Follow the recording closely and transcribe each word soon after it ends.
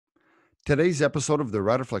Today's episode of the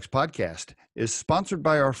Riderflex podcast is sponsored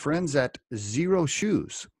by our friends at Zero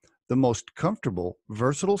Shoes, the most comfortable,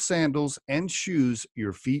 versatile sandals and shoes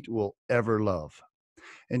your feet will ever love.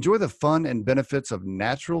 Enjoy the fun and benefits of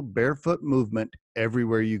natural barefoot movement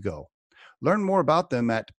everywhere you go. Learn more about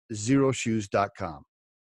them at zeroshoes.com.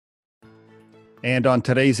 And on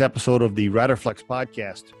today's episode of the Riderflex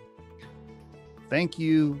podcast, thank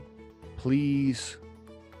you, please,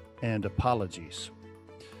 and apologies.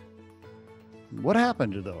 What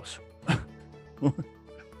happened to those?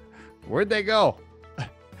 Where'd they go?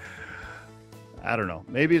 I don't know.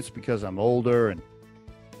 Maybe it's because I'm older and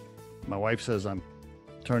my wife says I'm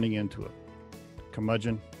turning into a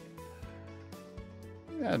curmudgeon.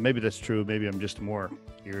 Yeah, maybe that's true. Maybe I'm just more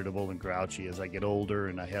irritable and grouchy as I get older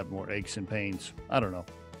and I have more aches and pains. I don't know.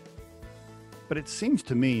 But it seems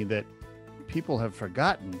to me that people have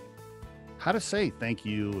forgotten how to say thank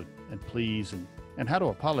you and please and how to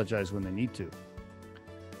apologize when they need to.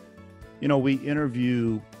 You know, we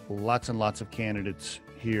interview lots and lots of candidates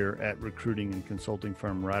here at recruiting and consulting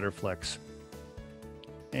firm Riderflex.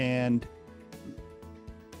 And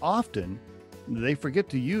often they forget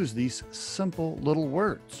to use these simple little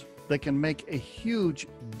words that can make a huge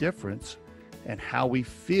difference in how we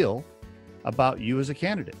feel about you as a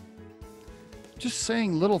candidate. Just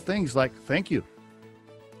saying little things like, thank you.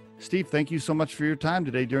 Steve, thank you so much for your time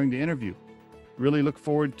today during the interview. Really look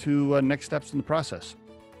forward to next steps in the process.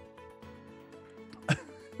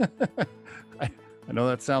 I know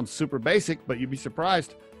that sounds super basic, but you'd be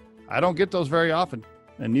surprised. I don't get those very often,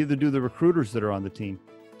 and neither do the recruiters that are on the team.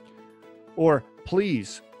 Or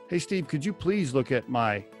please, hey Steve, could you please look at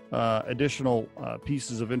my additional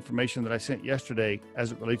pieces of information that I sent yesterday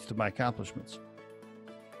as it relates to my accomplishments?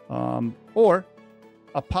 Or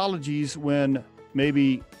apologies when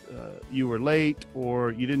maybe you were late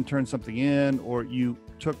or you didn't turn something in or you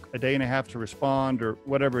took a day and a half to respond or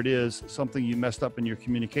whatever it is, something you messed up in your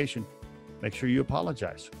communication. Make sure you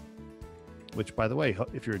apologize. Which, by the way,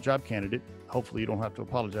 if you're a job candidate, hopefully you don't have to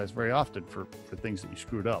apologize very often for things that you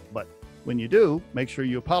screwed up. But when you do, make sure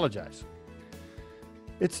you apologize.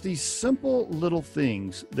 It's these simple little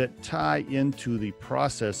things that tie into the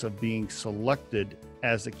process of being selected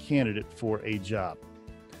as a candidate for a job.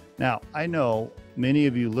 Now, I know many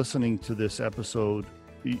of you listening to this episode,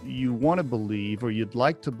 you want to believe, or you'd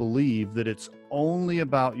like to believe, that it's only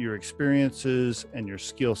about your experiences and your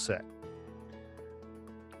skill set.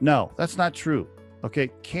 No, that's not true.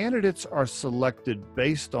 Okay, candidates are selected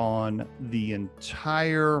based on the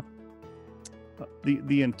entire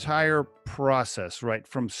process, right?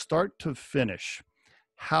 From start to finish.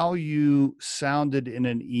 How you sounded in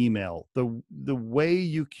an email, the way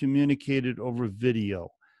you communicated over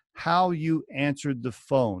video, how you answered the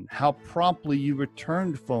phone, how promptly you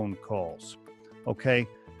returned phone calls, okay?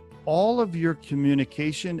 All of your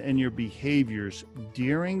communication and your behaviors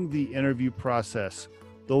during the interview process,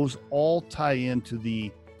 those all tie into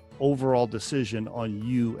the overall decision on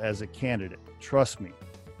you as a candidate. Trust me.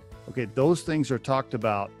 Okay, those things are talked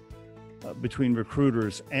about between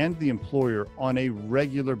recruiters and the employer on a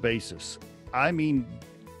regular basis. I mean,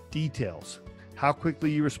 details. How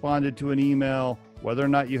quickly you responded to an email, whether or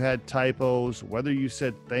not you had typos, whether you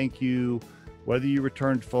said thank you, whether you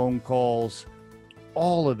returned phone calls.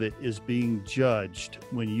 All of it is being judged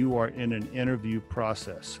when you are in an interview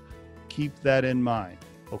process. Keep that in mind,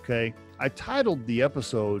 okay? I titled the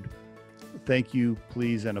episode, Thank You,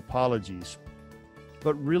 Please, and Apologies.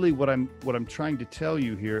 But really what I'm trying to tell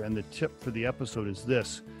you here, and the tip for the episode is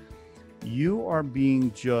this: you are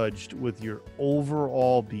being judged with your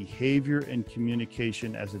overall behavior and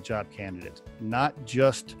communication as a job candidate, not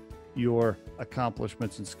just your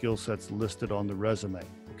accomplishments and skill sets listed on the resume.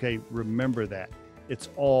 Okay, remember that. It's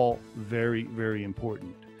all very, very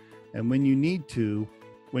important. And when you need to,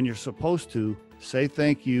 when you're supposed to, say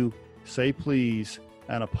thank you, say please,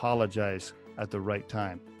 and apologize at the right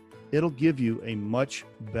time. It'll give you a much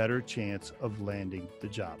better chance of landing the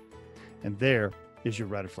job. And there is your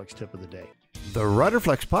Riderflex tip of the day. The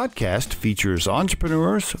Riderflex podcast features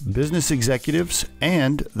entrepreneurs, business executives,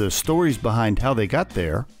 and the stories behind how they got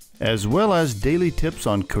there, as well as daily tips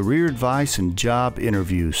on career advice and job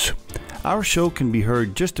interviews. Our show can be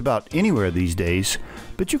heard just about anywhere these days,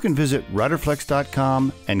 but you can visit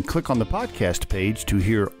riderflex.com and click on the podcast page to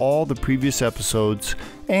hear all the previous episodes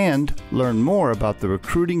and learn more about the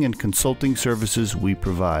recruiting and consulting services we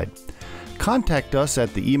provide. Contact us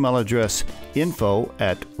at the email address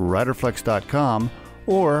info@riderflex.com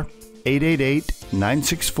or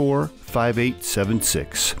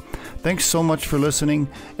 888-964-5876. Thanks so much for listening,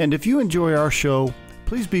 and if you enjoy our show,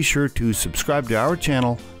 please be sure to subscribe to our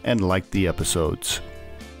channel and like the episodes.